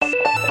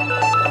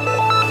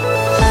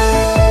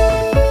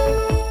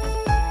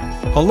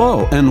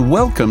Hello and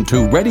welcome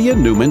to Reddy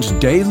and Newman's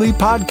Daily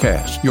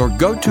Podcast, your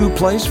go-to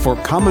place for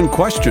common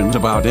questions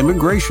about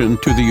immigration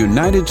to the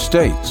United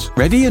States.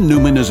 Reddy and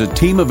Newman is a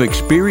team of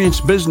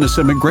experienced business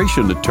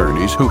immigration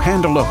attorneys who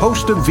handle a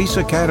host of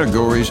visa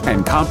categories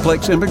and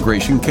complex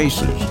immigration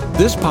cases.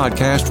 This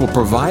podcast will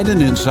provide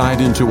an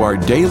insight into our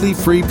daily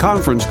free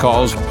conference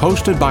calls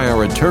hosted by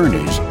our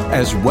attorneys,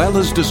 as well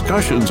as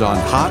discussions on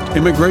hot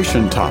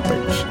immigration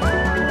topics.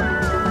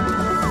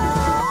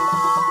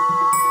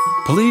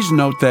 Please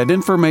note that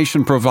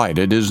information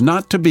provided is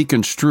not to be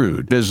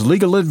construed as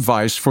legal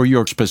advice for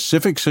your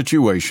specific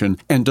situation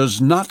and does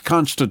not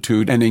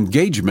constitute an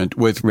engagement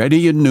with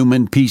Reddy and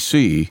Newman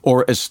PC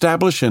or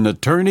establish an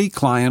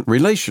attorney-client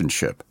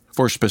relationship.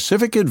 For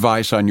specific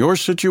advice on your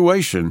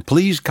situation,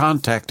 please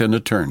contact an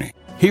attorney.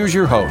 Here's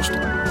your host.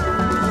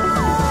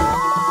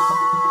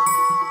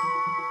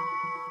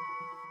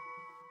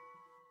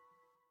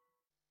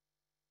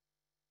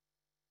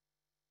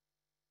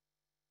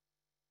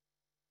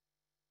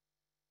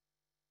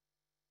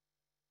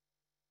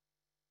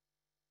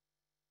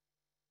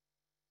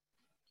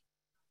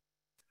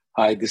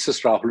 Hi, this is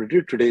Rahul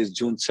Reddy. Today is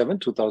June 7,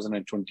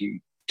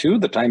 2022.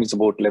 The time is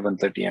about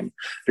 11:30 a.m.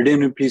 Reddy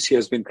and PC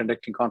has been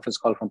conducting conference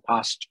call from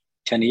past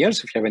 10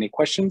 years. If you have any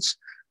questions,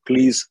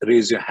 please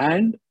raise your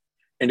hand.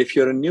 And if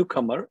you're a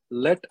newcomer,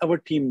 let our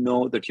team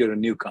know that you're a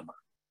newcomer.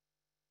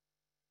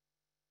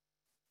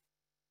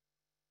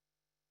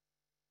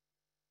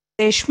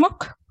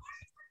 Deshmukh.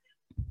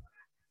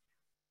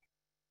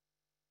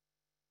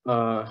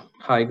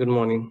 Hi, good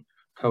morning.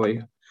 How are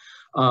you?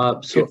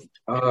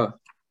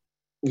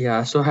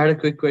 So I had a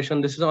quick question.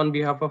 This is on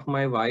behalf of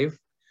my wife.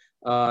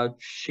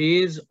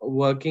 She's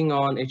working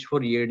on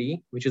H4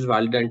 EAD, which is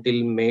valid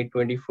until May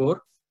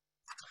 24.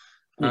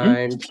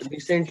 And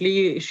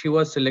recently she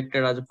was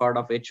selected as a part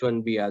of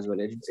H1B as well,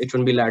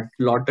 H1B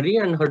lottery,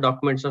 and her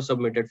documents are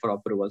submitted for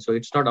approval. So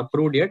it's not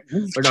approved yet,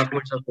 but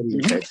documents are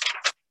submitted.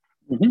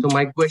 So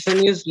my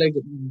question is, like,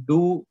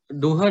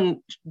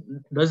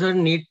 does her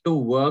need to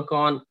work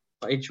on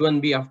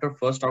H1B after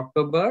 1st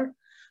October?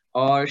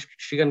 Or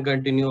she can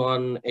continue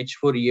on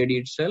H4 EAD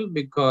itself,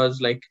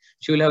 because like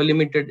she will have a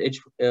limited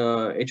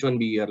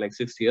H1B year, like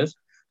 6 years.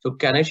 So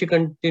can she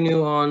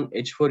continue on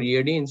H4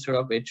 EAD instead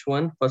of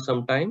H1 for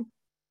some time?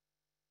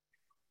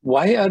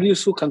 Why are you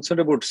so concerned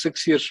about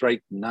 6 years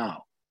right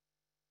now?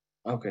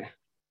 Okay.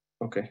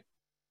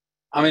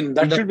 I mean,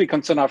 that should be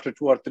concerned after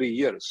 2 or 3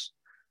 years.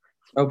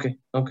 Okay.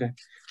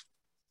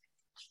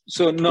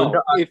 So no,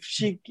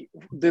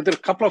 there are a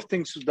couple of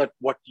things that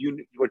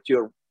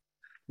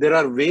there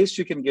are ways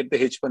you can get the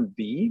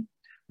H1B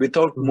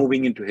without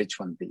moving into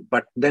H1B,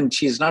 but then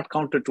she's not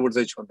counted towards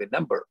the H1B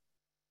number.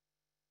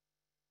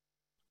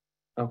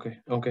 Okay.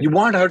 You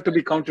want her to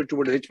be counted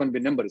towards the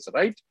H1B number, is that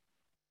right?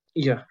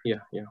 Yeah.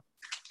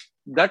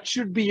 That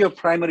should be your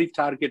primary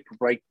target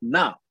right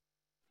now.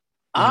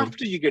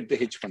 After you get the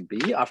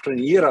H1B, after a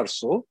year or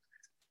so,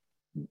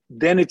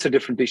 then it's a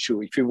different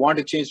issue. If you want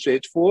to change to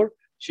H4,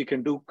 she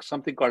can do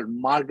something called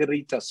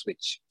Margarita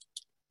switch.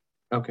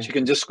 Okay. She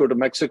can just go to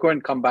Mexico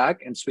and come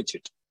back and switch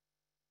it.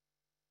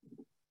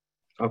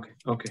 Okay.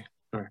 All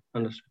right.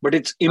 Understood. But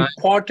it's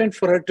important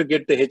for her to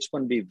get the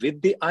H1B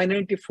with the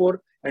I-94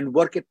 and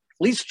work at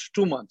least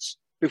 2 months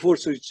before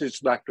she switches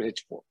back to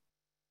H4.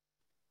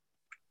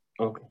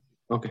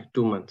 Okay.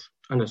 2 months.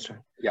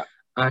 Understand. Yeah.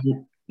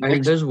 And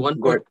there's one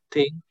more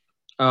thing.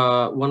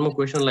 One more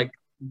question. Like,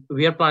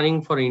 we are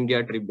planning for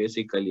India trip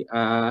basically.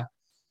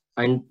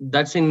 And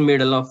that's in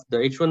middle of the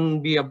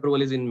H1B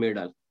approval is in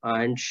middle.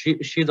 And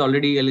she's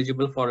already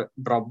eligible for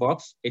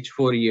Dropbox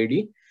H4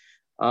 EAD.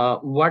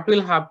 What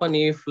will happen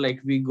if like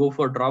we go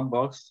for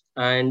Dropbox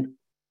and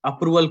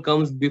approval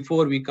comes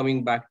before we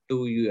coming back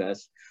to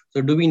US?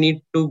 So do we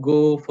need to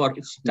go for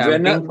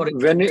stamping for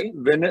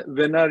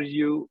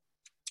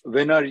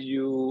when are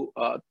you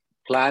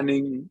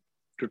planning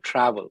to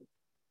travel?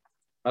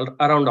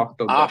 Around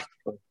October.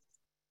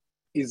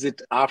 Is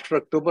it after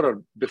October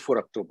or before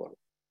October?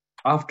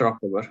 After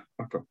October.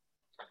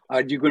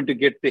 Are you going to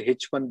get the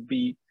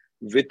H1B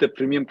with the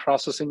premium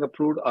processing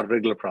approved or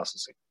regular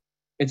processing?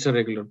 It's a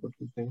regular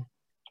processing.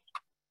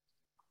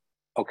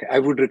 Okay, I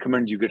would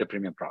recommend you get a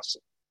premium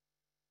processing.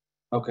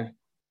 Okay.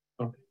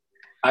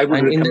 I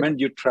would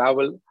recommend you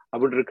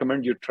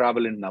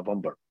travel in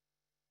November.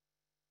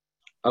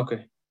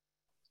 Okay.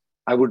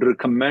 I would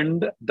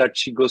recommend that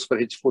she goes for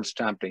H4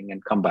 stamping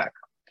and come back.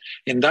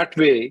 In that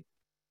way,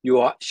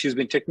 she's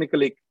been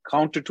technically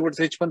counted towards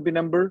H1B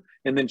number,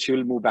 and then she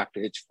will move back to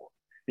H4.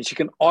 And she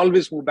can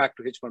always move back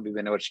to H1B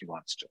whenever she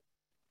wants to.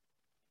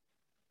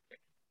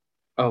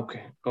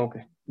 Okay.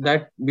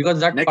 Because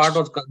that part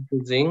was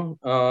confusing.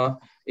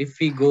 If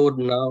we go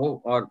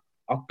now or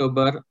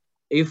October,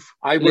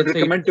 I would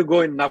recommend to go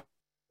in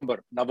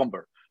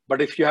November.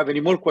 But if you have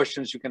any more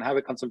questions, you can have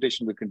a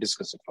consultation. We can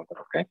discuss it further.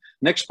 Okay.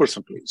 Next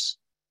person, please.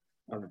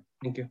 All right.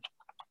 Thank you.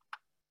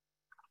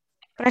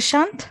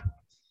 Prashant.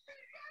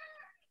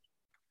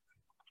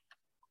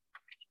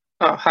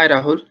 Hi,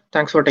 Rahul.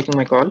 Thanks for taking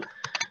my call.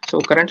 So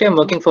currently I'm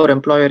working for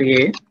employer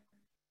A.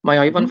 My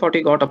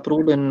I-140 got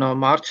approved in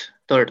March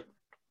 3rd.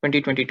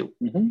 2022.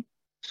 Mm-hmm.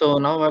 So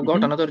now I've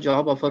got another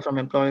job offer from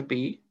employer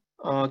P.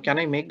 Can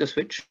I make the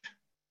switch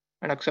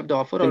and accept the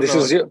offer? And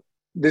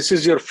this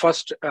is your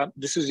first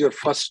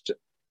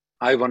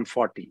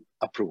I-140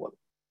 approval.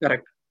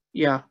 Correct.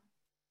 Yeah.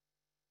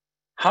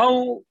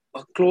 How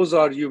close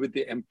are you with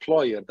the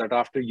employer that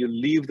after you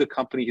leave the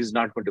company, he's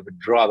not going to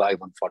withdraw the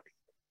I-140?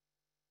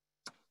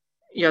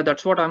 Yeah,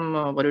 that's what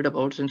I'm worried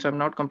about, since I've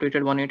not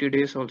completed 180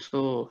 days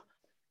also.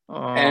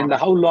 And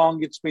how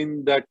long it's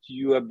been that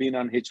you have been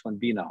on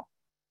H-1B now?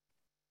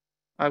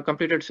 I've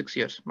completed 6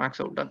 years, max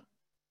out, done.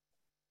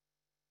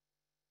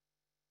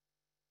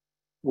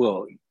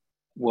 Well,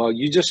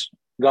 you just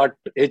got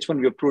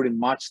H-1B approved in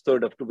March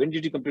 3rd. When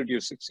did you complete your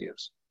 6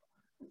 years?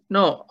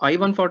 No,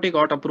 I-140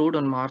 got approved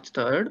on March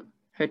 3rd.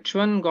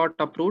 H1 got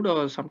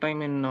approved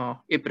sometime in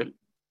April.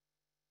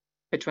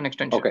 H1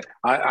 extension. Okay,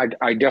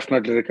 I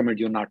definitely recommend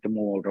you not to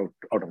move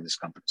out of this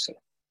company, sir.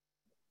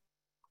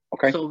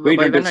 Okay, so wait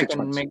until when 6 I can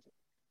months. make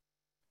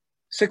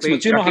 6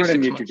 months, you know,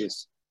 180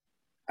 days.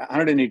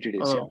 180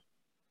 days, yeah.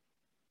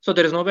 So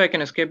there is no way I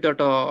can escape that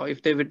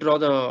if they withdraw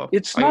the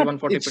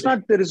I-140 It's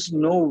not, there is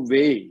no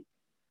way.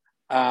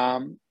 I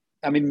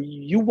mean,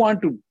 you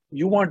want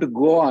to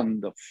go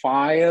on the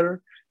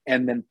fire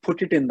and then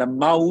put it in the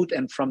mouth,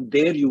 and from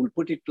there you will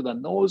put it to the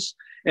nose,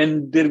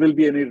 and there will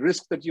be any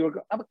risk that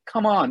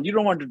come on, you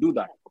don't want to do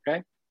that,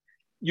 okay?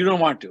 You don't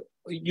want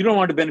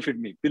to benefit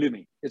me, believe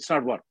me, it's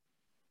not worth,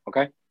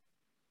 okay?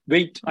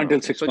 Wait until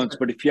 6 months.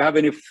 But if you have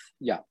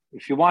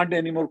if you want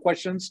any more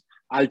questions,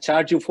 I'll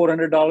charge you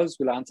 $400.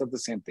 We'll answer the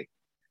same thing.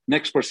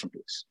 Next person,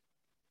 please.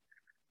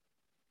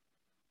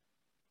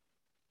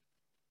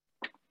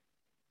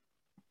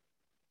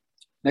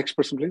 Next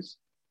person, please.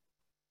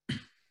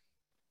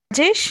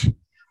 Rajesh?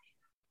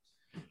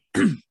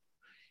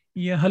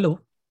 Yeah, hello.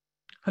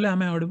 Hello,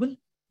 am I audible?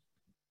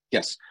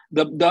 Yes.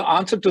 The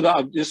answer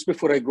to just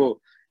before I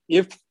go,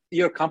 if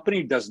your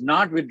company does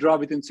not withdraw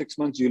within 6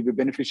 months, you'll be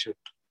beneficial.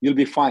 You'll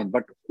be fine.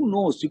 But who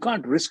knows? You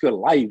can't risk your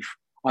life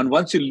on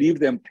once you leave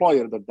the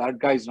employer that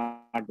guy is not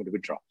going to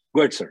withdraw.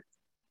 Go ahead, sir.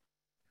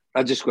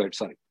 Rajesh, go ahead.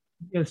 Sorry.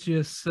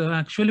 Yes.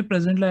 Actually,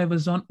 presently I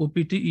was on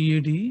OPT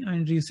EAD,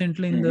 and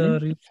recently in the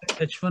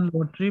recent H1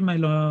 lottery, my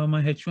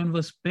H1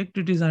 was picked.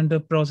 It is under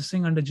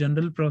processing, under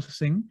general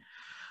processing.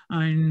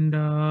 And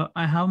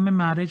I have my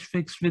marriage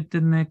fixed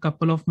within a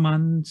couple of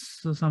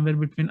months, somewhere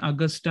between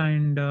August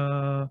and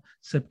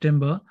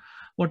September.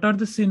 What are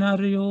the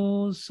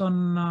scenarios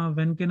on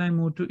when can I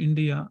move to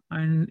India?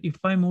 And if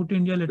I move to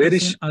India, let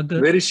us say in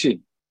August. Where is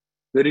she?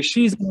 Where is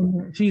she?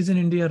 She's in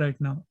India right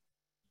now.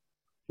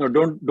 No,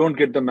 don't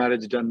get the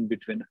marriage done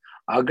between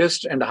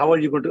August and how are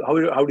you going to,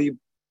 how do you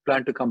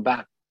plan to come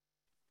back?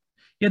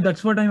 Yeah,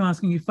 that's what I'm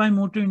asking. If I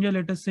move to India,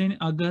 let us say in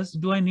August,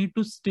 do I need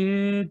to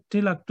stay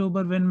till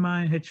October when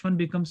my H1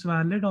 becomes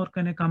valid, or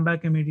can I come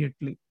back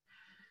immediately?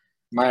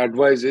 My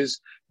advice is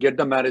get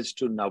the marriage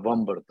to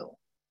November though.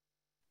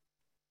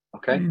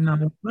 Okay?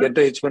 November? Get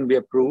the H1B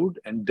approved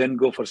and then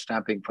go for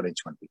stamping for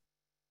H1B.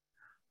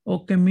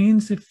 Okay,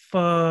 means if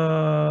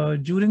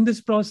during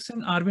this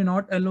processing, are we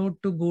not allowed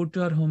to go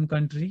to our home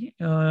country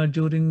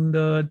during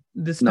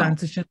this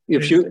transition?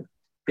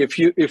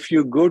 If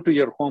you go to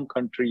your home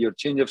country, your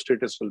change of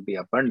status will be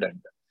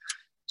abundant.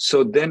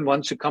 So then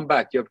once you come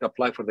back, you have to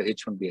apply for the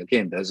H1B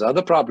again. There's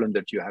other problem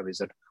that you have is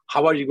that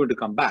how are you going to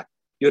come back?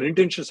 Your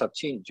intentions have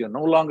changed. You're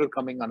no longer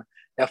coming on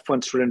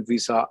F1 student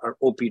visa or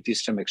OPT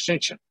STEM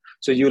extension.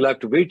 So you'll have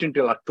to wait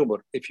until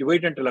October. If you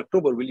wait until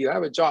October, will you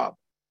have a job?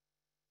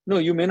 No,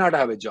 you may not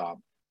have a job.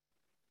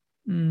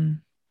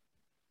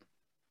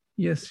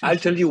 Yes. I'll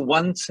tell you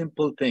one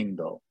simple thing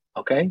though,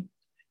 okay?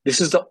 This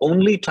is the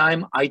only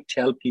time I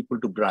tell people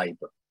to bribe.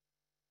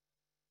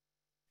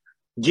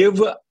 Give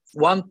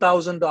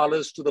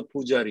 $1,000 to the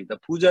pujari. The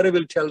pujari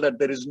will tell that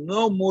there is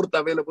no murth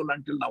available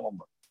until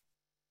November.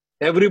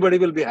 Everybody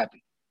will be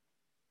happy.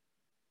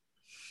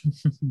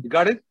 You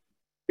got it?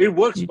 It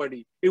works,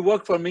 buddy. It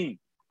worked for me.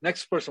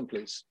 Next person,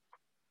 please.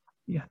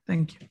 Yeah,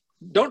 thank you.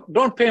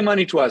 Don't pay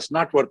money to us.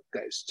 Not worth,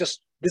 guys.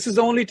 Just this is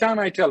the only time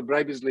I tell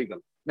bribe is legal.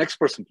 Next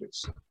person,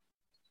 please.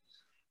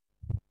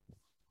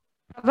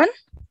 Rahul?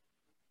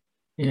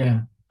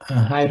 Yeah.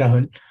 Hi,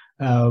 Rahul.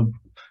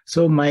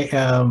 So my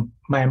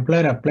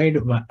employer applied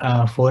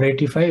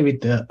 485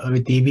 with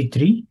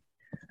EB3,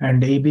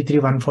 and EB3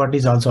 140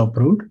 is also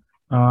approved.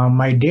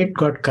 My date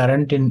got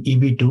current in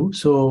EB2,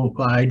 so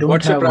I don't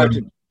What's have. Your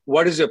priority?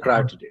 What is your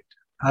priority date?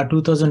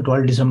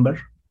 2012 December.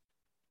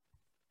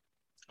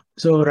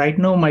 So right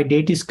now my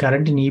date is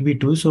current in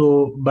EB2,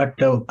 so but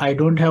I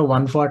don't have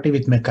 140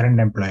 with my current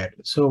employer.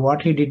 So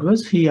what he did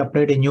was he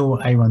applied a new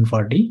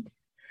I-140,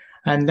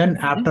 and then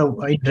after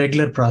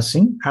regular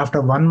processing,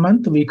 after 1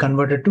 month we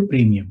converted to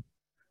premium,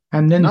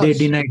 and then they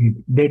denied it.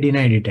 They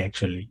denied it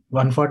actually.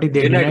 140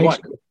 they denied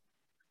what?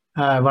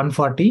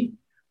 140,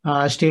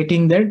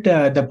 stating that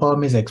the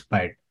perm is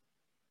expired.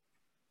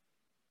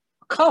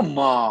 Come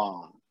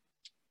on.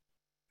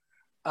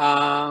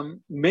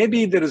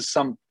 Maybe there is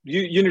some,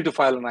 you need to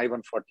file an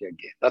I-140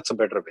 again. That's a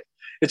better way.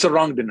 It's a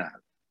wrong denial.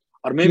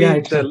 Or maybe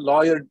the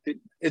lawyer,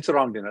 it's a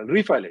wrong denial.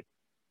 Refile it.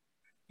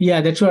 Yeah,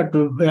 that's what.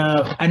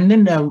 And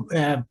then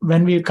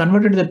when we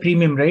converted the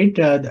premium, right,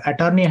 the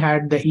attorney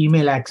had the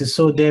email access,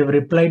 so they've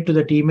replied to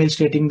that email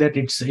stating that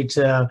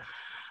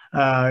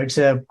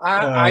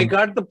I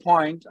got the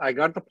point. I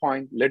got the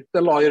point. Let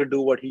the lawyer do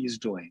what he's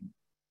doing.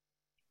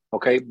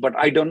 Okay, but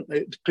I don't.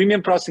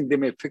 Premium processing, they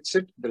may fix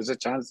it. There is a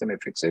chance they may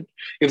fix it.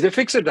 If they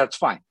fix it, that's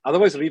fine.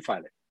 Otherwise,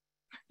 refile it.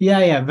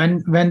 Yeah.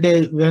 When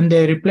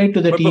they replied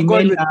to that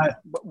email,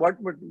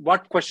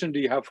 what question do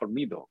you have for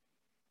me though?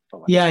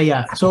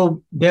 Yeah.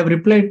 So they've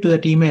replied to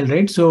that email,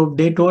 right? So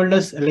they told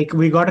us, like,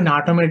 we got an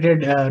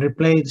automated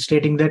reply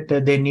stating that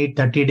they need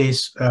 30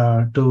 days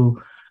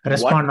to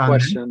respond on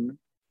question.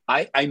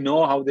 I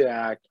know how they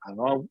act. I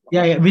know.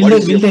 Yeah. Will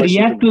they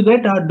react to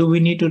that, or do we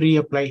need to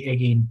reapply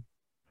again?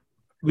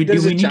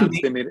 There's a chance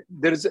they may.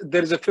 There is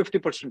a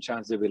 50%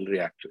 chance they will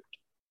react to it.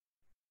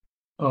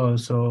 Oh,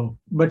 so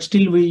but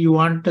still, you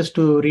want us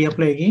to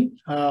reapply again,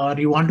 or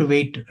you want to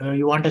wait?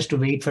 You want us to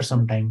wait for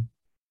some time?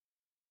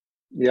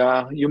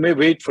 Yeah, you may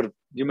wait for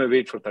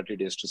 30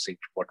 days to see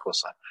what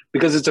goes on,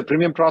 because it's a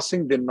premium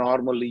processing. They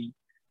normally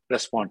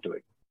respond to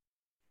it.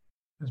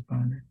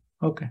 Responded.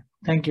 Okay,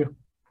 thank you.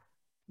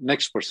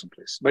 Next person,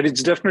 please. But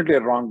it's definitely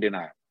a wrong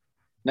denial.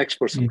 Next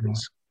person,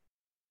 please.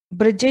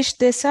 Brajesh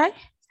Desai.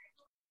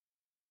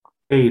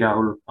 Hey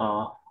Rahul,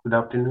 good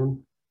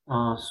afternoon.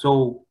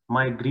 So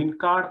my green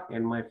card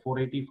and my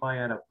 485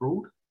 are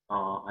approved.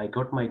 I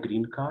got my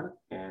green card,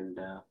 and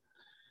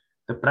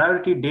the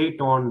priority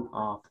date on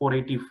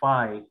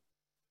 485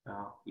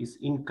 is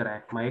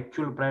incorrect. My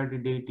actual priority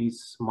date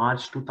is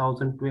March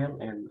 2012,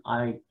 and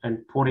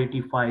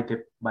 485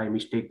 by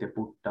mistake they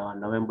put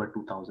November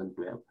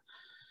 2012.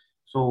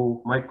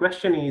 So my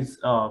question is,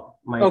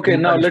 okay.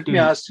 Now let me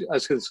ask you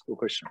this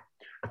question.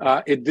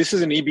 This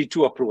is an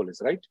EB2 approval,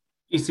 is right?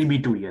 It's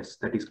EB2, yes,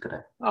 that is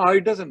correct.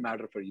 It doesn't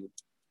matter for you.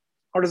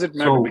 How does it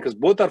matter? Because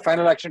both our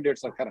final action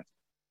dates are current.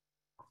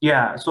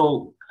 Yeah.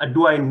 So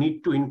do I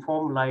need to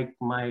inform I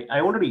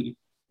already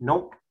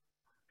know?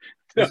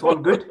 It's all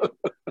good.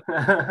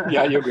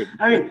 Yeah, you're good.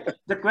 I mean,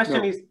 the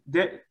question is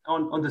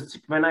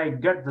when I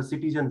get the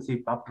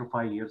citizenship after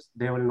 5 years,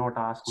 they will not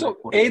ask. So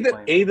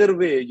either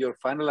way, your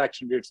final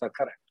action dates are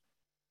correct.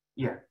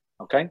 Yeah.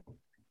 Okay.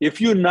 If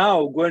you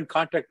now go and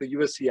contact the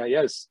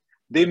USCIS,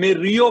 they may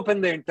reopen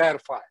the entire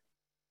file.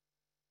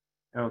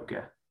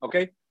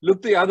 Okay.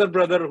 Look, the other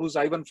brother whose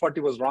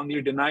I-140 was wrongly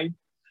denied.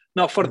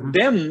 Now, for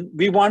them,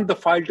 we want the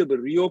file to be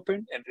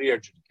reopened and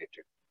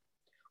re-adjudicated.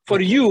 For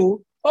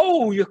you,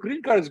 your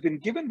green card has been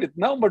given with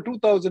November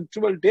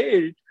 2012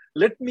 date.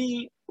 Let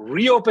me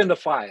reopen the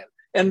file.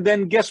 And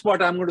then guess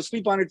what? I'm going to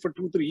sleep on it for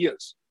 2-3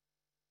 years.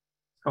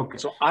 Okay.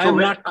 So I'm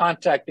not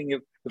contacting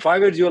you. If I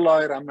were your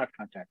lawyer, I'm not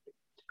contacting.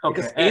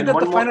 Okay. Because either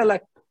the final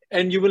act,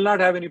 and you will not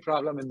have any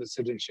problem in the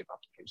citizenship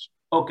application.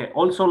 Okay.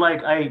 Also,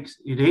 I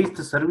raised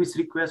the service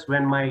request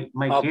when my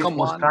case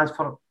was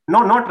transferred. No,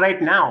 not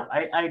right now.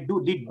 I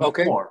did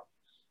before.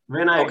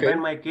 Okay.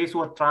 When my case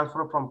was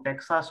transferred from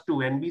Texas to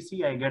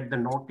NBC, I get the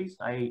notice.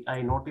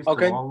 I noticed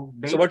the wrong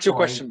date. So what's your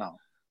question now?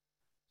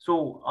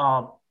 So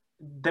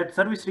that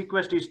service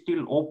request is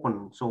still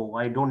open, so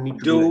I don't need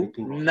to do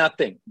anything.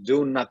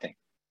 Do nothing.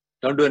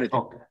 Don't do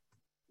anything.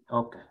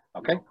 Okay.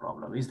 Okay. No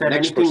problem. Is there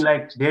anything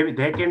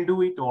they can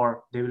do it,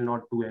 or they will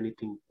not do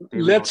anything?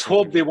 Let's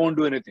hope they won't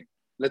do anything.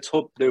 Let's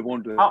hope they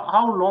won't do anything.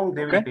 How long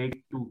they will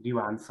take to give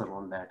answer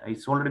on that?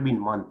 It's already been a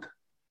month.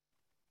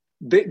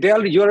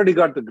 You already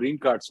got the green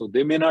card, so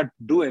they may not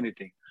do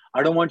anything.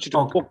 I don't want you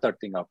to poke that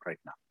thing up right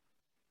now.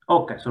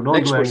 Okay, so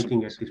don't do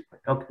anything at this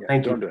point. Okay,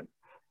 thank you. Don't do it.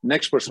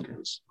 Next person,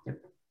 please. Yep.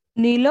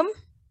 Neelam.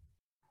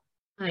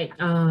 Hi,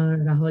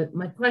 Rahul.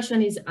 My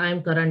question is,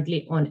 I'm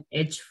currently on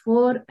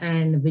H4,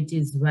 and which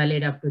is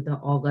valid up to the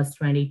August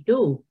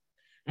 22.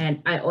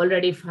 And I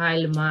already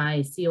filed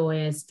my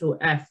COS to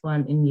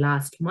F1 in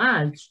last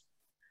March.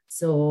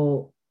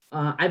 So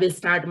I will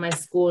start my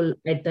school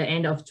at the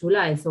end of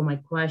July. So my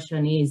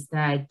question is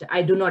that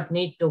I do not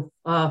need to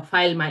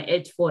file my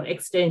H4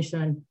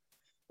 extension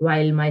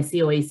while my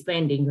CO is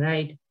pending,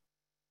 right?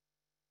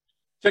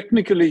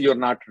 Technically, you're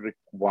not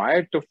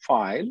required to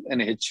file an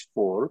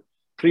H4.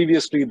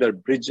 Previously, the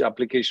bridge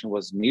application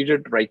was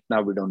needed. Right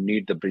now, we don't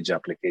need the bridge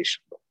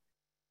application.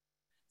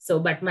 So,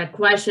 but my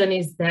question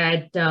is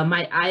that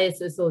my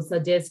ISSO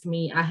suggests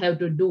me I have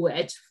to do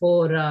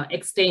H4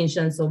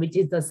 extension. So, which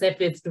is the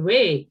safest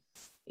way?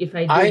 If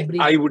I do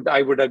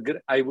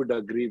I would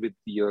agree with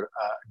your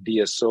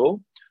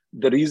DSO.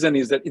 The reason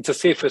is that it's a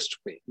safest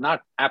way,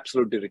 not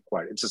absolutely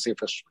required. It's a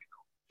safest way.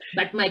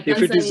 But my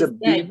concern is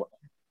that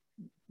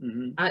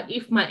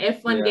if my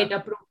F1 get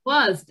approved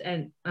first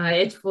and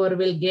H4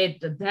 will get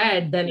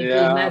that, then it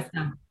will mess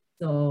up.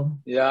 So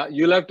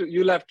you'll have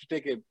to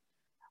take a.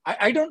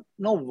 I don't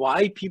know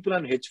why people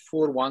on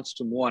H4 wants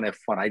to move on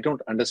F1. I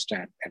don't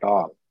understand at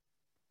all.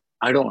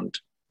 I don't.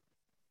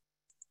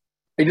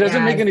 It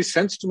doesn't make any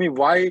sense to me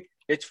why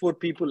H4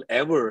 people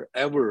ever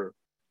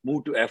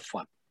move to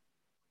F1.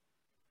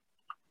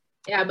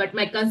 Yeah, but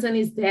my concern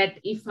is that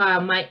if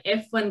my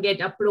F1 get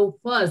approved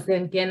first,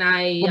 then can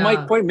I...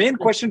 My main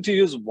question to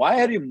you is,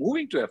 why are you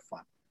moving to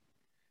F1?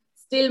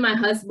 still my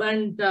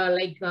husband,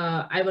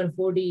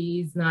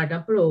 I-140 is not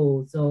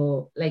approved.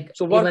 So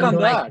work on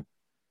that.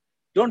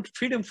 Don't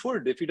feed him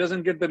food if he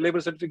doesn't get the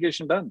labor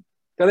certification done.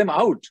 Tell him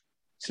out.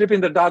 Sleep in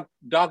the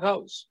dog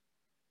house.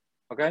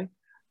 Okay?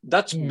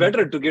 That's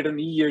better to get an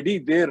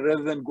EAD there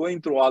rather than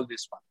going through all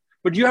this one.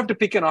 But you have to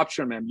pick an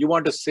option, ma'am. You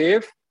want a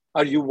SAFE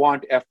or you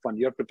want F1.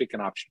 You have to pick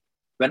an option.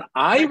 When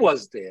I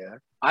was there,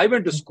 I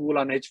went to school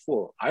on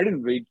H4. I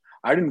didn't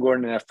go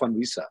on an F1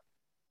 visa.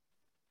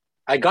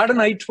 I got an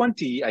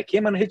I-20. I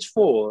came on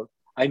H4.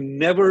 I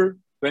never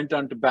went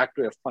on back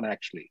to F1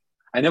 actually.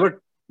 I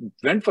never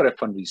went for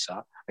F1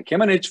 visa. I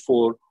came on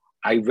H4.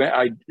 I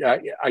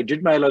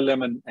did my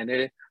LLM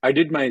and I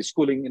did my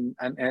schooling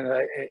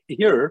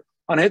here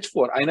on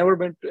H4. I never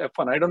went to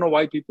F1. I don't know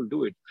why people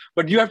do it,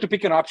 but you have to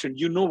pick an option.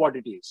 You know what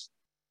it is.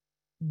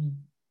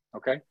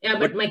 Okay. Yeah,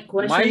 but my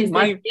question is,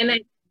 can I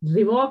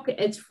revoke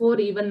H4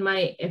 even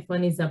my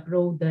F1 is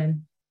approved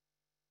then?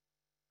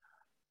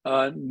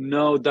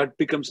 No,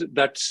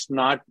 that's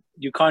not,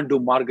 you can't do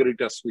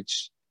Margarita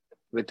switch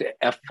with the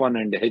F1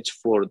 and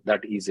H4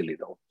 that easily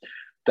though.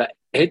 The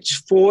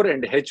H4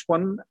 and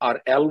H1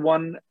 or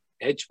L1,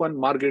 H1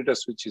 Margarita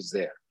switch is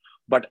there.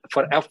 But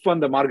for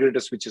F1, the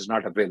Margarita switch is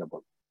not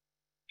available.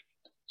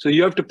 So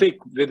you have to pick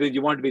whether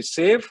you want to be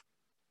safe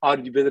or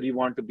whether you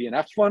want to be an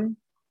F1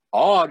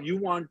 or you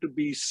want to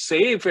be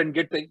safe and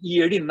get the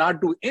EAD,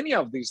 not do any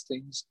of these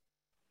things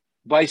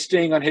by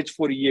staying on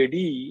H4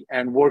 EAD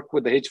and work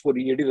with the H4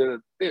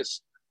 EAD.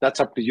 That's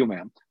up to you,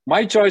 ma'am.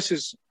 My choice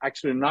is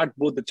actually not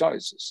both the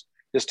choices.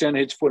 Just stay on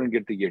H4 and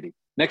get the EAD.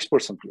 Next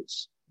person,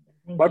 please.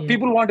 But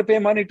people want to pay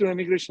money to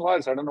immigration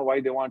lawyers. I don't know why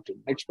they want to.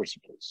 Next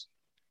person, please.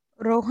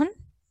 Rohan?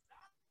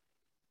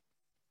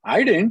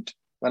 I didn't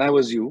when I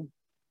was you.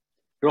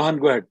 Rohan,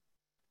 go ahead.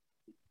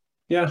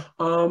 Yeah,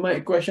 my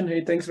question,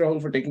 hey, thanks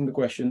Rahul for taking the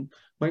question.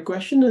 My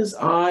question is,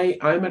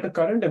 I'm at a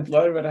current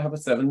employer where I have a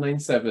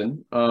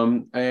 797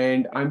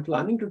 and I'm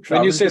planning to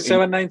travel. When you say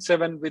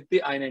 797 with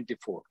the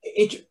I-94?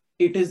 It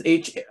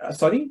is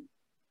sorry?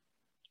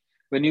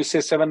 When you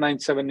say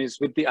 797 is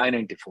with the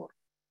I-94?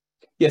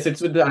 Yes,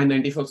 it's with the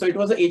I-94. So it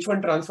was a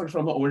H1 transfer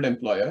from an old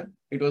employer.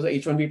 It was a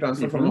H1B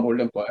transfer from an old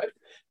employer.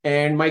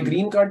 And my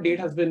green card date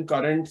has been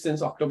current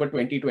since October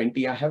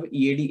 2020. I have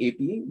EAD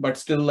AP, but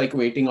still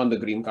waiting on the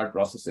green card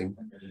processing.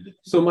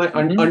 So my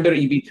under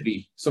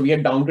EB3. So we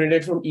had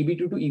downgraded from EB2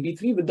 to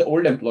EB3 with the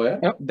old employer.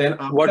 Yep. Then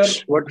after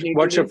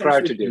what's your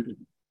priority date?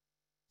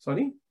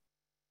 Sorry?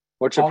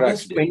 What's your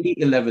August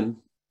 2011.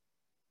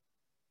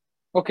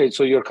 Okay,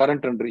 so you're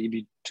current under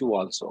EB2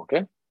 also,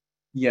 okay?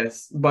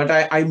 Yes, but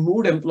I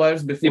moved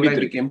employers before EB3. I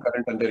became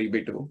current under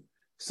EB2.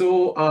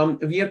 So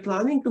we are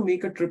planning to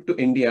make a trip to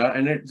India,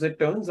 and as it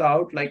turns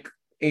out,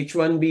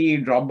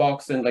 H1B,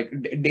 Dropbox,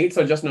 and dates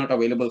are just not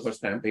available for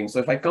stamping. So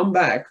if I come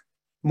back,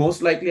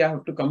 most likely I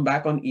have to come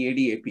back on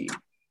EAD AP.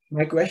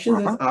 My question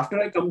is, after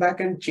I come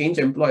back and change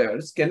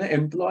employers, can an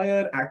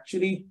employer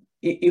actually,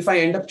 if I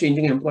end up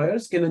changing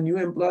employers, can a new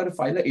employer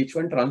file a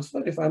H1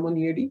 transfer if I'm on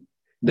EAD?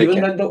 They Even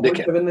can. at the old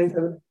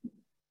 797?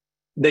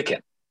 They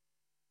can.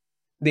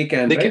 They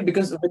can, right?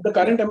 Because with the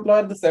current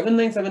employer, the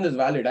 797 is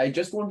valid. I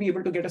just won't be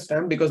able to get a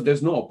stamp because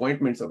there's no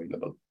appointments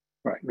available.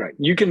 Right.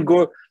 You can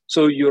go.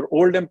 So your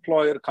old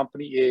employer,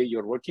 company A,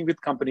 you're working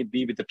with company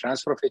B with the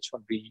transfer of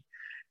H1B,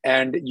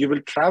 and you will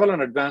travel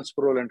on advance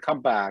parole and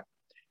come back.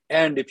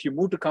 And if you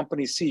move to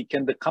company C,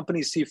 can the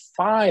company C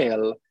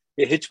file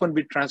a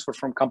H1B transfer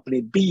from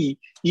company B,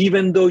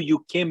 even though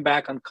you came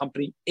back on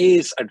company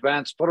A's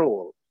advance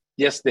parole?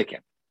 Yes, they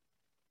can.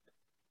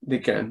 They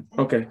can.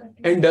 Okay.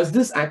 And does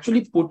this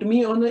actually put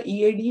me on an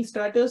EAD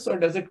status, or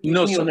does it keep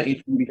me on an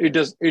H1B? It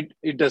does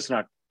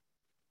not.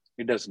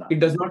 It does not. It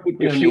does not put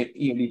me on an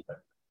EAD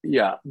status.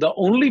 Yeah. The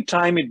only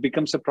time it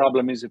becomes a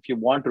problem is if you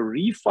want to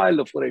refile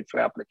the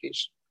 485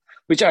 application,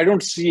 which I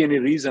don't see any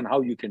reason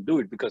how you can do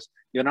it, because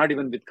you're not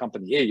even with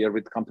company A, you're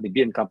with company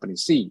B and company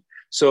C.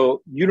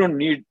 So you don't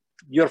need,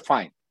 you're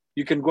fine.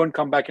 You can go and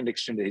come back and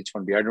extend the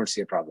H1B. I don't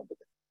see a problem with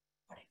it.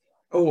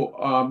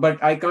 Oh,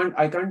 but I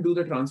can't do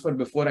the transfer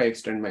before I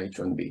extend my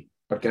H1B.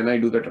 But can I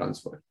do the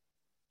transfer?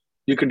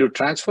 You can do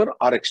transfer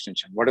or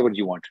extension, whatever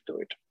you want to do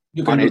it.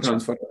 You can do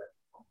transfer.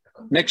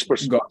 Next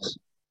person.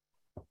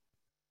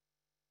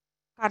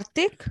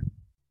 Karthik?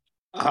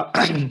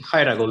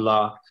 Hi,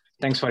 Rahul.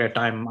 Thanks for your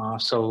time.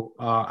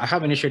 I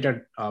have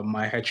initiated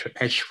my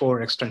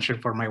H4 extension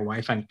for my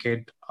wife and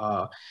kid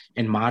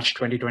in March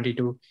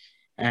 2022.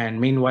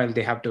 And meanwhile,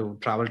 they have to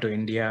travel to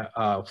India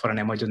for an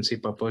emergency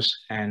purpose.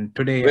 And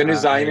today— When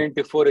is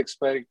I-94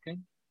 expiring?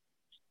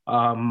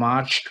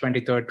 March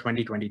 23rd,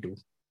 2022.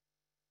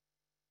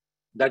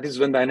 That is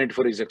when the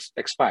I-94 is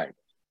expired?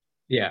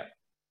 Yeah.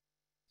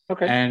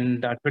 Okay.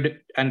 And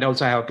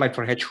also I have applied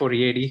for H4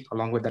 EAD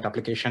along with that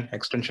application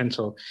extension.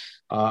 So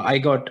I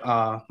got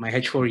my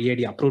H4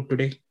 EAD approved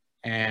today,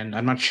 and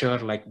I'm not sure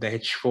the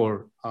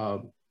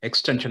H4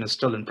 extension is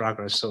still in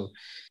progress.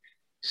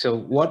 So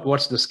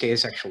what's this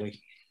case actually?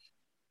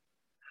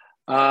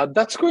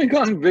 That's going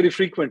on very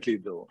frequently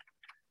though.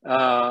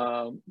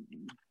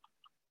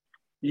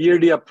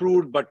 EAD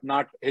approved, but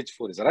not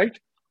H4, is that right?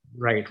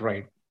 Right.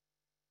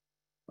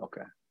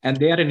 Okay. And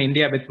they are in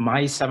India with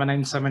my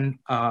 797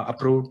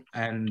 approved,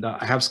 and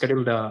I have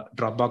scheduled a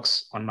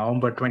Dropbox on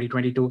November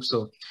 2022.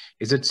 So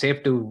is it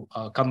safe to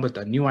come with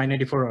a new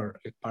I-94?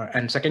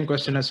 And second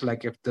question is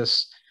like if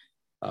this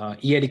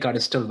EAD card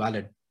is still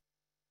valid.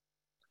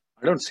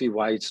 I don't see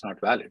why it's not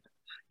valid.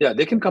 Yeah,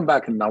 they can come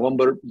back in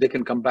November. They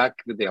can come back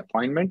with the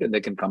appointment and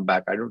they can come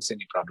back. I don't see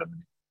any problem in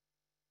it.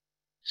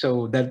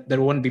 So that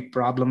there won't be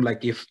problem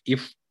like if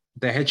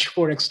the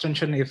H4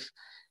 extension, if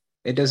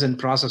it is in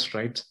process,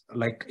 right?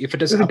 Like if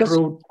it is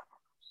approved,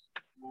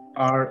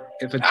 or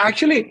if it's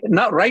actually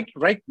now, right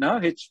now,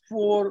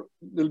 H4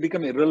 will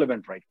become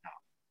irrelevant right now.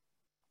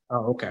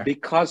 Oh, okay.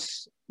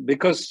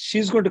 Because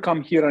she's going to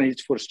come here on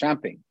H4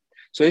 stamping.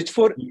 So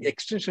H4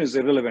 extension is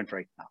irrelevant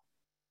right now.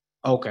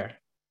 Okay.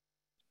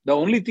 The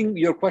only thing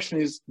your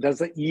question is, does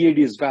the EAD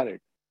is valid?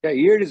 Yeah,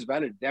 EAD is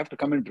valid. They have to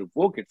come and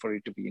revoke it for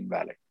it to be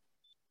invalid.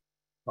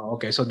 Oh,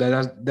 okay, so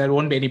there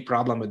won't be any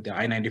problem with the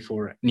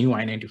I-94, new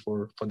I-94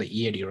 for the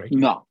EAD, right?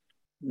 No.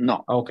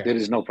 Okay. There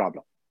is no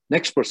problem.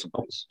 Next person,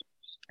 please.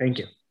 Thank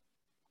you.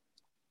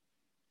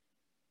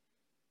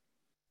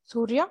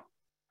 Surya.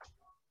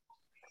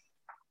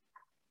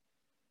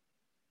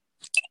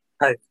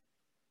 Hi.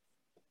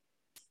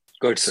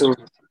 Good. So,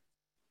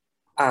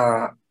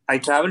 I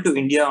traveled to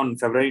India on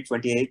February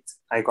 28th.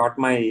 I got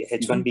my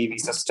H-1B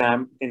visa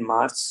stamp in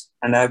March,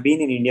 and I've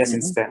been in India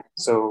since then.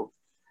 So,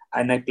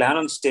 and I plan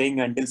on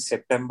staying until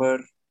September,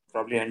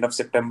 probably end of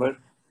September.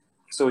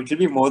 So it will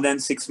be more than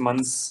 6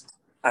 months.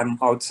 I'm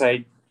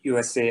outside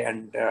USA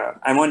and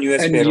I'm on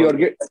US payroll.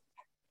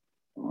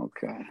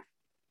 Okay.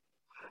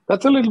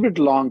 That's a little bit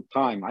long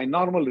time. I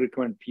normally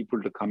recommend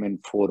people to come in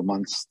 4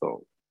 months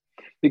though,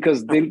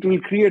 because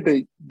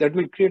that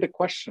will create a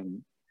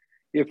question.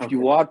 If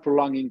you are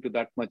prolonging to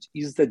that much,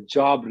 is the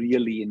job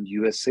really in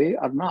USA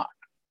or not?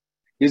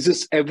 Is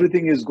this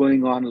everything is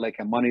going on like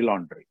a money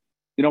laundering?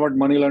 You know what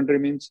money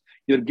laundering means?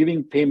 You're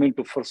giving payment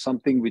for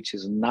something which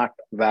is not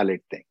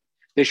valid thing.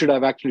 They should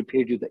have actually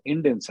paid you the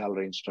Indian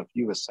salary instead of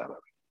US salary.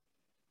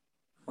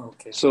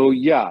 Okay. So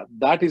yeah,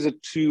 that is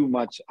too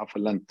much of a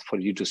length for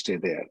you to stay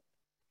there.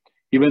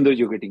 Even though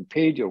you're getting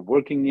paid, you're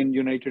working in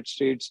United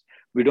States,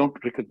 we don't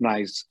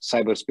recognize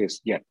cyberspace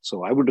yet.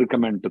 So I would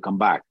recommend to come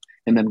back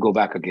and then go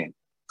back again,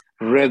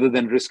 rather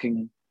than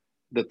risking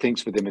the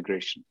things with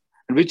immigration.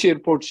 And which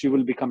airports you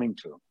will be coming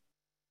to?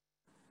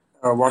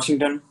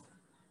 Washington.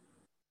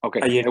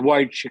 Okay,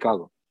 avoid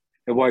Chicago.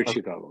 Avoid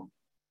Chicago.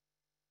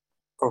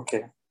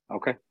 Okay.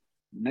 Okay.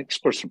 Next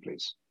person,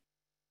 please.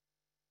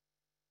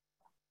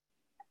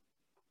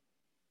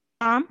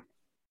 Ram,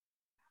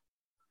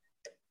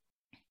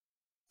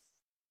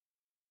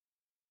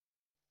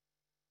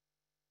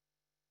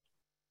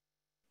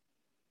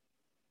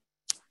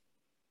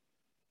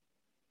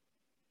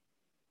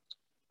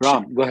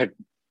 go ahead.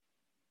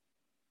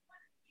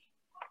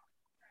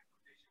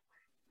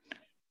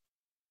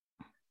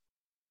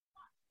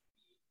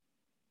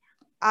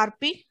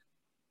 RP.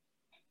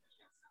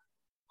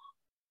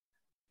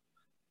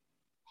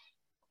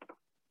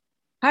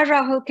 Hi,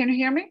 Rahul. Can you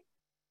hear me?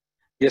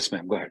 Yes,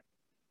 ma'am. Go ahead.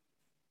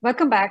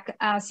 Welcome back.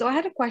 So I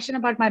had a question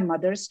about my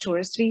mother's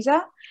tourist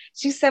visa.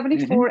 She's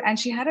 74 and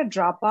she had a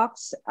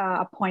Dropbox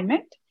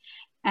appointment.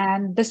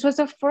 And this was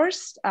the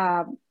first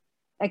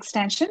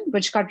extension,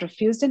 which got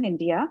refused in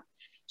India.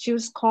 She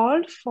was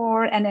called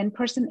for an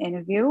in-person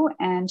interview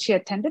and she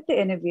attended the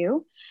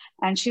interview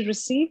and she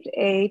received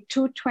a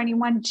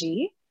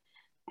 221G.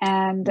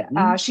 And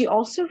she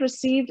also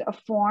received a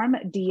form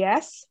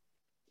DS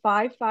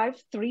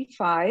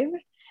 5535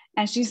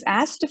 and she's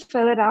asked to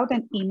fill it out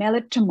and email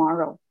it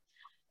tomorrow.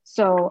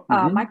 So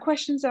my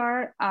questions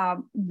are,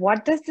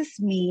 what does this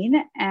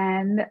mean?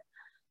 And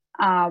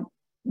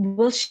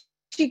will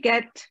she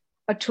get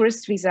a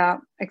tourist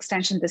visa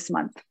extension this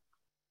month?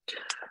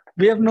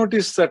 We have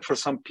noticed that for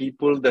some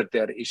people that they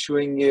are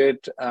issuing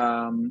it.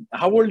 How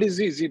old is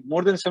he? Is he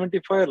more than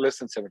 75 or less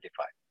than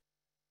 75?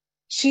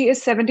 She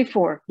is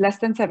 74, less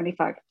than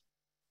 75.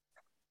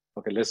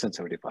 Okay, less than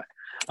 75.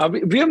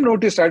 We have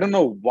noticed, I don't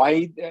know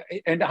why,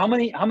 and how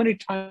many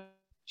times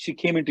she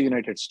came into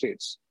United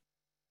States?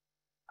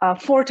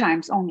 4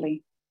 times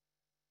only.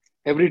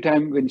 Every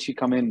time when she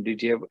come in,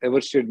 did you ever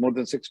stayed more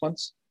than 6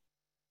 months?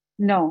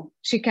 No,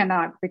 she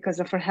cannot because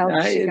of her health.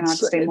 She cannot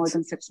stay more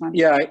than 6 months.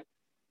 Yeah.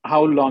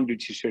 How long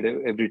did she stay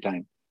every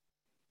time?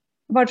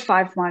 About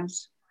 5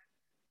 months.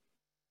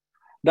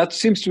 That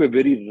seems to be a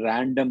very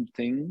random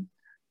thing.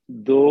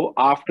 Though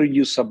after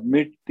you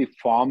submit the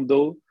form,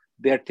 though,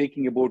 they are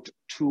taking about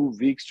 2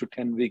 weeks to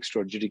 10 weeks to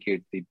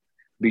adjudicate the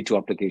B2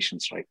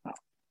 applications right now.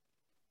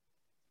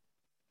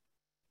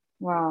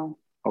 Wow.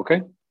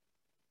 Okay.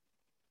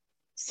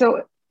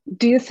 So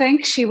do you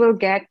think she will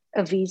get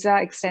a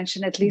visa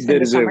extension at least in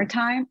the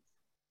summertime?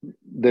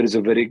 There is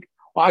a very,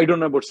 I don't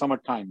know about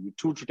summertime.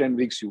 2 to 10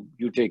 weeks,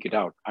 you take it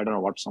out. I don't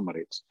know what summer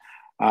is.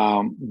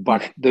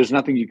 But there's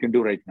nothing you can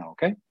do right now,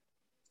 okay?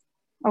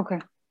 Okay.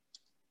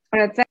 All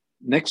right,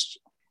 next.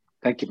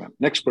 Thank you, ma'am.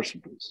 Next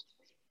person, please.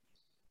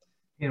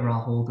 Hey,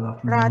 Rahul. Good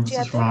afternoon. This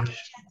is Raj.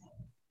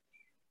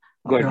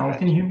 Go ahead. Rahul,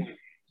 can you hear me?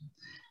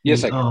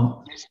 Yes, I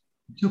can.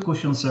 Two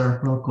questions, sir,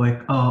 real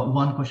quick.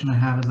 One question I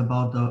have is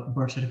about the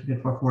birth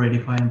certificate for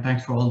 485, and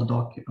thanks for all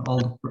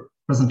the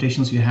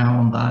presentations you have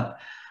on that.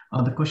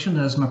 The question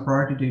is, my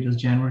priority date is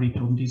January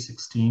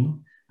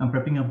 2016. I'm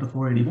prepping up the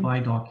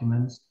 485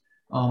 documents.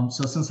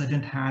 So since I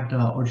didn't have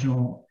the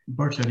original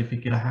birth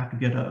certificate, I had to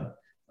get a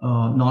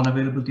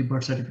non-availability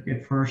birth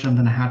certificate first, and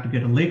then I had to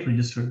get a late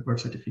registered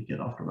birth certificate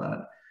after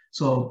that.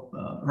 So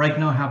right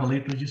now I have a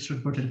late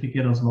registered birth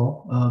certificate as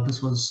well.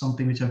 This was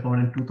something which I bought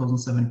in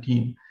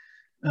 2017.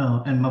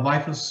 And my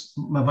wife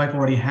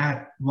already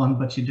had one,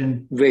 but she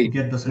didn't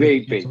get the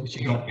certificate.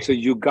 Wait. So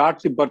you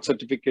got the birth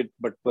certificate,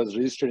 but was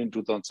registered in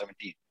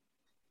 2017.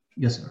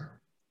 Yes, sir.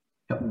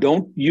 Yep.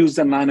 Don't use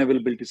the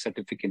non-availability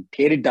certificate.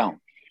 Tear it down.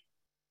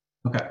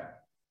 Okay.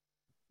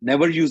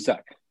 Never use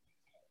that.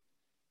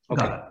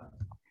 Okay. Got it.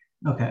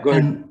 Okay. Go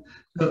ahead. And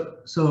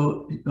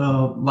so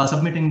while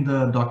submitting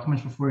the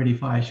documents for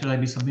 485, should I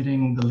be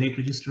submitting the late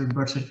registered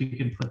birth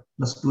certificate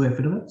plus 2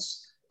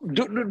 affidavits?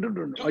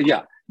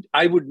 Yeah,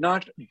 I would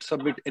not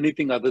submit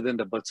anything other than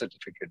the birth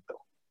certificate,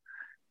 though.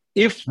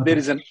 If there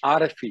is an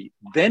RFE,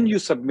 then you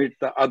submit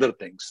the other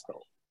things,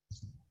 though.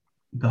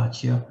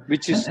 Gotcha.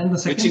 Which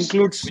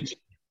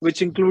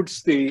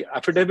includes the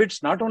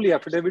affidavits. Not only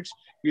affidavits,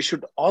 you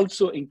should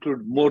also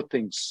include more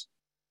things.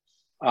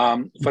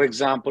 For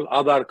example,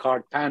 Aadhaar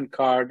card, PAN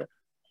card.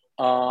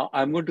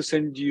 I'm going to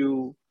send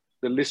you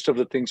the list of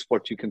the things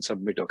what you can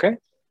submit. Okay.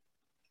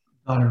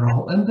 Got it,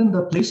 Rahul. And then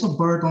the place of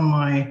birth on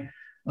my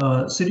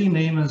city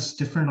name is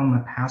different on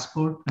my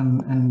passport,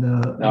 and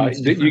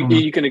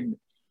you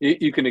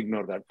can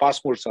ignore that.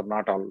 Passports are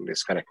not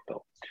always correct,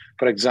 though.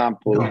 For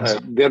example,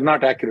 they're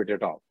not accurate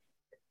at all.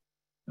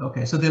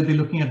 Okay, so they'll be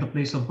looking at the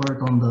place of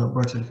birth on the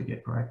birth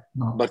certificate, correct?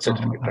 Not birth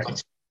certificate,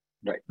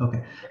 right.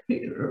 Okay.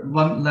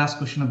 One last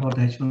question about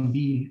the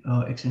H-1B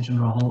extension,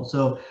 Rahul.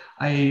 So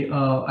I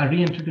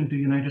re-entered into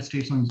the United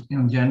States on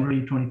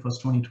January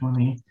 21st,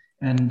 2020.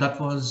 And that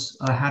was,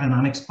 I had an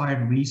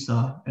unexpired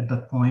visa at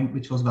that point,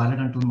 which was valid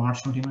until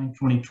March 29,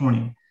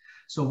 2020.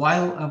 So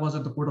while I was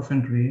at the port of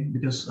entry,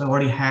 because I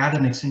already had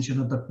an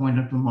extension at that point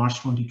until March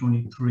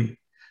 2023.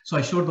 So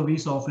I showed the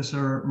visa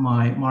officer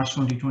my March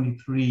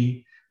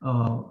 2023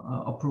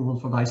 approval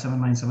for the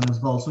I-797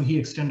 as well. So he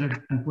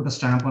extended and put a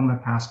stamp on my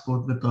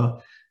passport with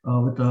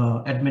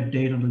the admit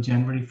date until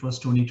January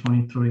 1st,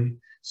 2023.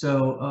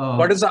 So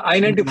what does the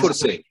I-94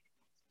 say?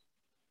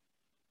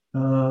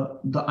 On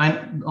the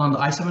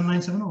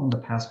I-797 or on the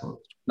passport?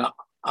 No,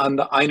 on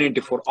the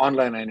I-94,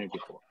 online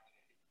I-94.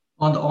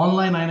 On the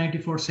online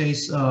I-94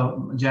 says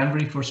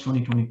January 1st,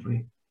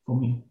 2023 for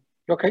me.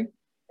 Okay.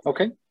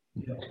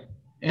 Yeah.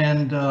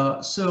 And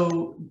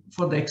so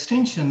for the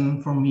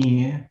extension for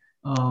me,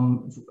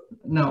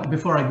 now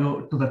before I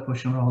go to that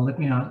question, Rahul, let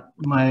me ask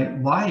my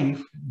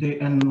wife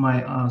and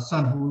my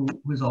son who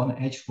is on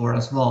H4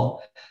 as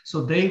well.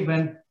 So they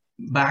went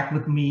back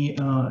with me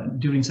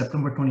during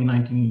September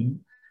 2019.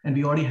 And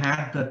we already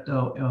had that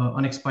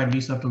unexpired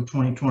visa till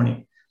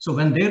 2020. So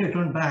when they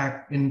returned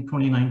back in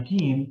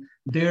 2019,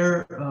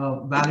 their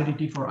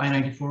validity for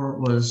I-94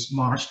 was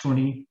March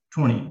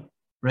 2020,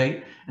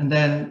 right? And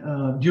then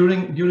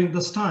during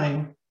this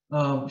time,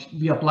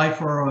 we applied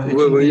for a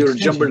You're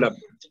jumbled up.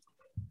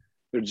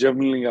 You're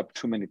jumbling up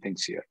too many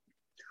things here.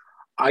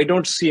 I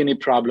don't see any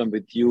problem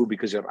with you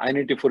because your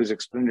I-94 is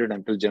extended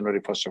until January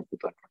 1st of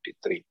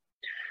 2023.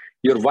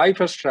 Your wife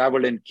has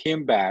traveled and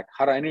came back.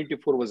 Her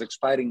I-94 was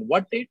expiring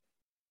what date?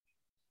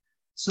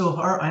 So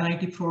her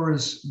I-94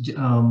 is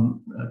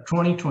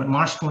 2020,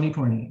 March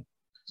 2020.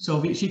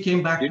 So she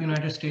came back to the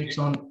United States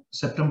on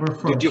September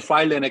 1st. Did you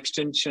file an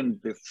extension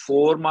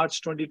before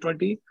March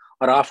 2020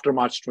 or after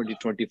March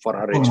 2020 for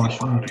her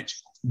H-1B?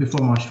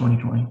 Before March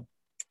 2020.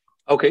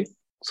 Okay,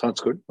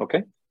 sounds good.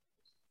 Okay.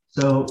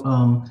 So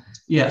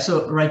yeah,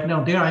 so right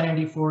now their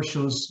I-94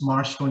 shows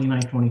March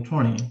 29,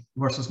 2020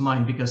 versus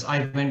mine because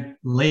I went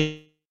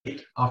late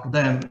after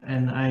them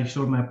and I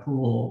showed my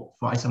approval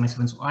for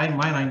I-797. So my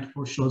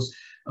I-94 shows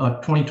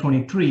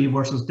 2023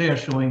 versus they're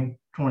showing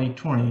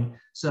 2020.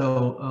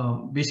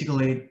 So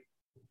basically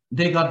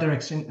they got their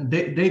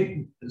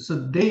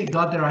they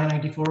got their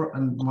I-94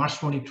 on March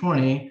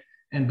 2020,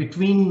 and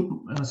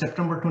between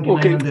September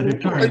 29 and the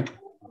return.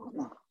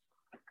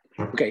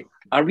 Okay.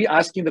 Are we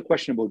asking the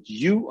question about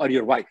you or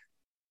your wife?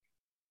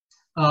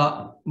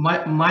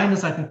 Mine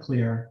is, I think,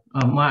 clear.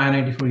 My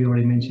I-94 you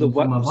already mentioned.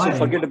 My wife, so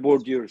forget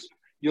about yours.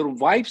 Your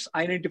wife's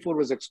I-94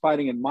 was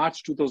expiring in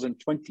March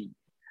 2020.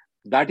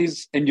 That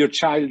is, and your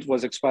child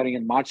was expiring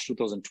in March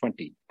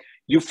 2020.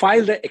 You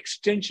filed the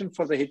extension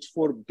for the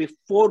H4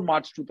 before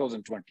March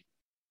 2020.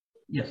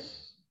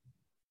 Yes.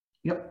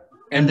 Yep.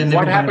 And then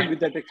what happened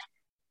with that?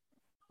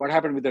 What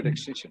happened with that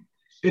extension?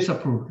 It's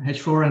approved.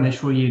 H4 and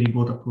H4EAD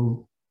both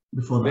approved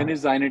before that. When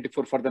is the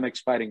I-94 for them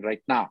expiring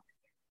right now?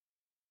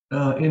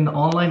 In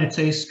online, it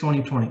says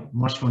 2020,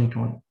 March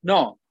 2020.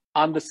 No,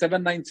 on the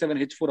 797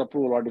 H4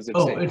 approval, what does it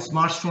say? Oh, it's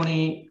March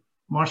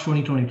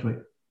 2023.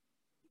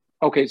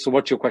 Okay, so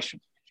what's your question?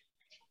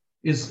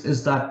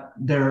 Is that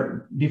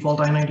their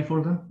default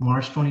I-94 then?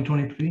 March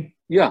 2023?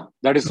 Yeah,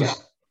 that is.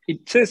 Yes.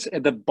 It says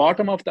at the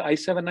bottom of the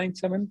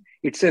I-797,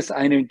 it says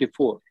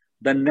I-94.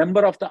 The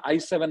number of the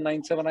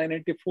I-797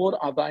 I-94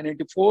 or the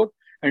I-94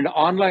 and the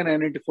online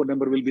I-94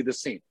 number will be the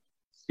same.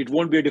 It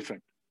won't be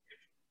different.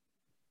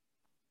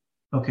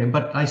 Okay,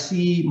 but I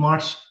see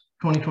March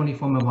 2020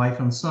 for my wife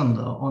and son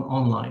though, on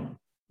online.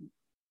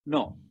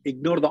 No,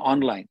 ignore the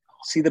online.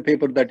 See the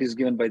paper that is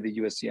given by the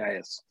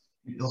USCIS.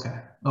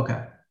 Okay.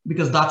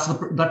 Because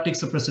that takes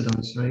the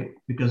precedence, right?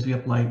 Because we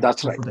apply.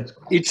 That's right.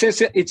 It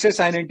says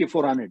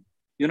I-94 on it.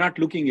 You're not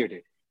looking at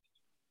it.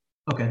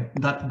 Okay,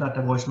 that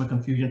avoids my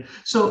confusion.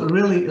 So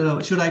really,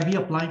 should I be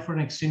applying for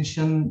an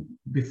extension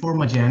before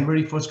my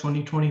January 1st,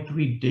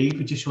 2023 date,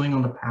 which is showing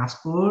on the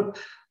passport,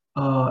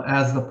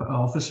 as the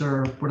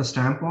officer put a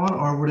stamp on,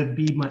 or would it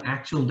be my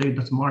actual date,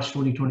 that's March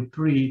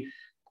 2023,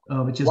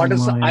 which is what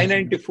does the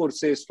I-94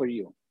 says for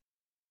you?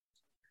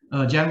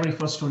 January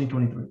 1st,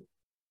 2023.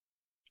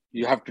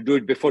 You have to do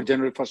it before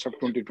January 1st of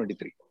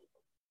 2023.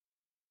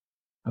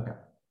 Okay.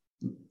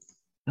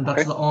 And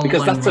that's the online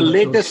because that's the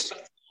latest.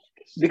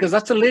 Because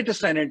that's the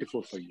latest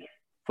I-94 for you.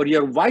 For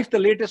your wife, the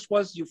latest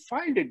was you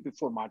filed it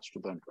before March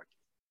 2020.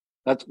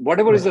 That's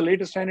whatever is the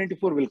latest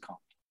I-94 will count.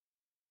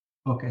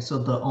 Okay, so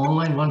the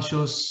online one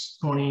shows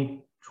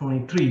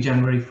 2023,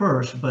 January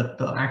 1st, but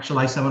the actual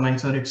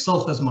I-797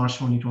 itself is March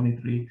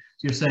 2023.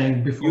 So you're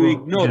saying before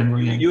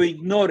you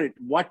ignore it.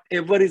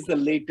 Whatever is the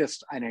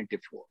latest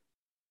I-94.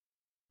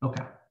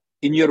 Okay.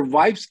 In your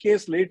wife's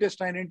case,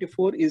 latest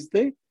I-94 is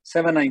the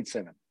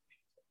 797.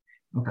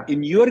 Okay.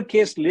 In your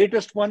case,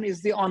 latest one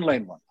is the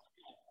online one.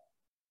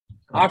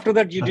 Okay. After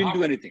that, you didn't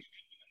do anything.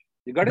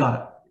 You got it?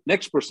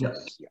 Next person.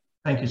 Yes. Yeah.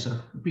 Thank you,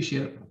 sir.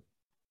 Appreciate it.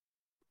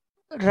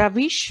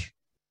 Ravish.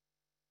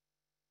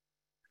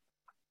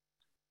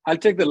 I'll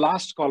take the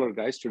last caller,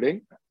 guys,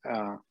 today.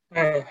 Hi,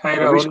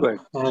 Rahul.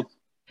 Go ahead.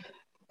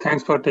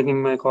 Thanks for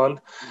taking my call.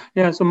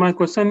 Yeah, so my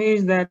question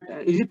is that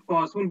is it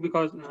possible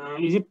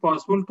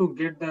to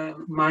get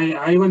my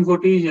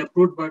I-140 is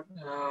approved, but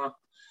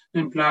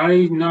employer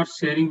is not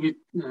sharing with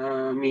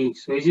me.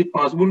 So is it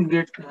possible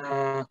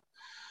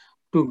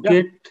to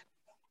get?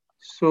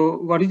 So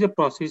what is the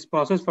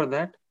process for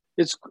that?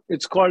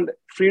 It's called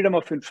Freedom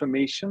of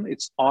Information.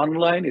 It's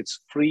online. It's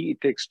free.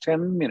 It takes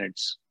 10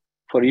 minutes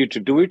for you to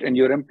do it, and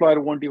your employer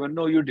won't even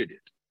know you did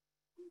it.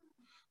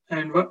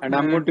 And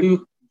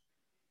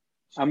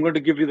I'm going to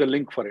give you the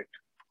link for it.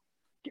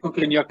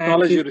 Okay. Can you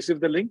acknowledge you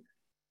received the link?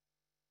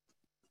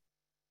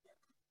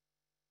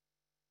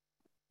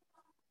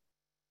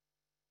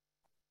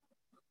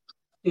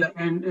 Yeah,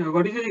 and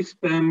what is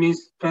the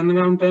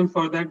turnaround time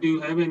for that? Do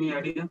you have any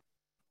idea?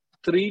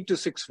 3 to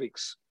 6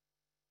 weeks.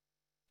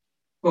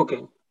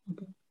 Okay.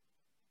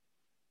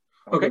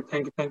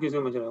 Thank you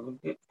so much, Rahul.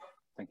 Yeah.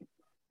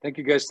 Thank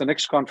you, guys. The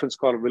next conference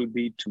call will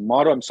be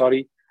tomorrow. I'm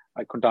sorry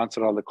I couldn't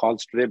answer all the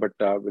calls today, but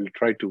we'll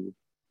try to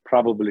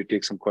probably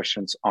take some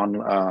questions on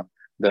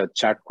the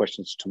chat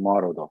questions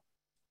tomorrow, though.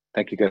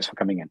 Thank you, guys, for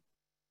coming in.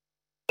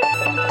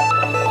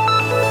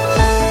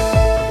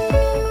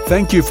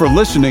 Thank you for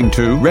listening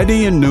to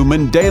Reddy and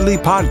Newman Daily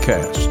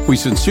Podcast. We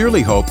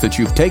sincerely hope that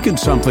you've taken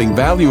something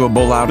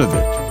valuable out of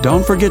it.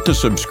 Don't forget to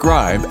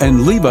subscribe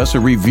and leave us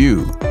a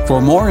review. For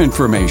more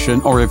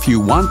information, or if you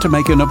want to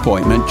make an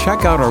appointment,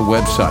 check out our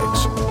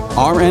websites,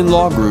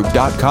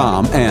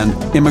 rnlawgroup.com and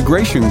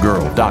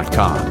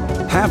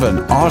immigrationgirl.com. Have an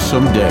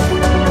awesome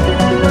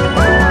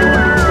day.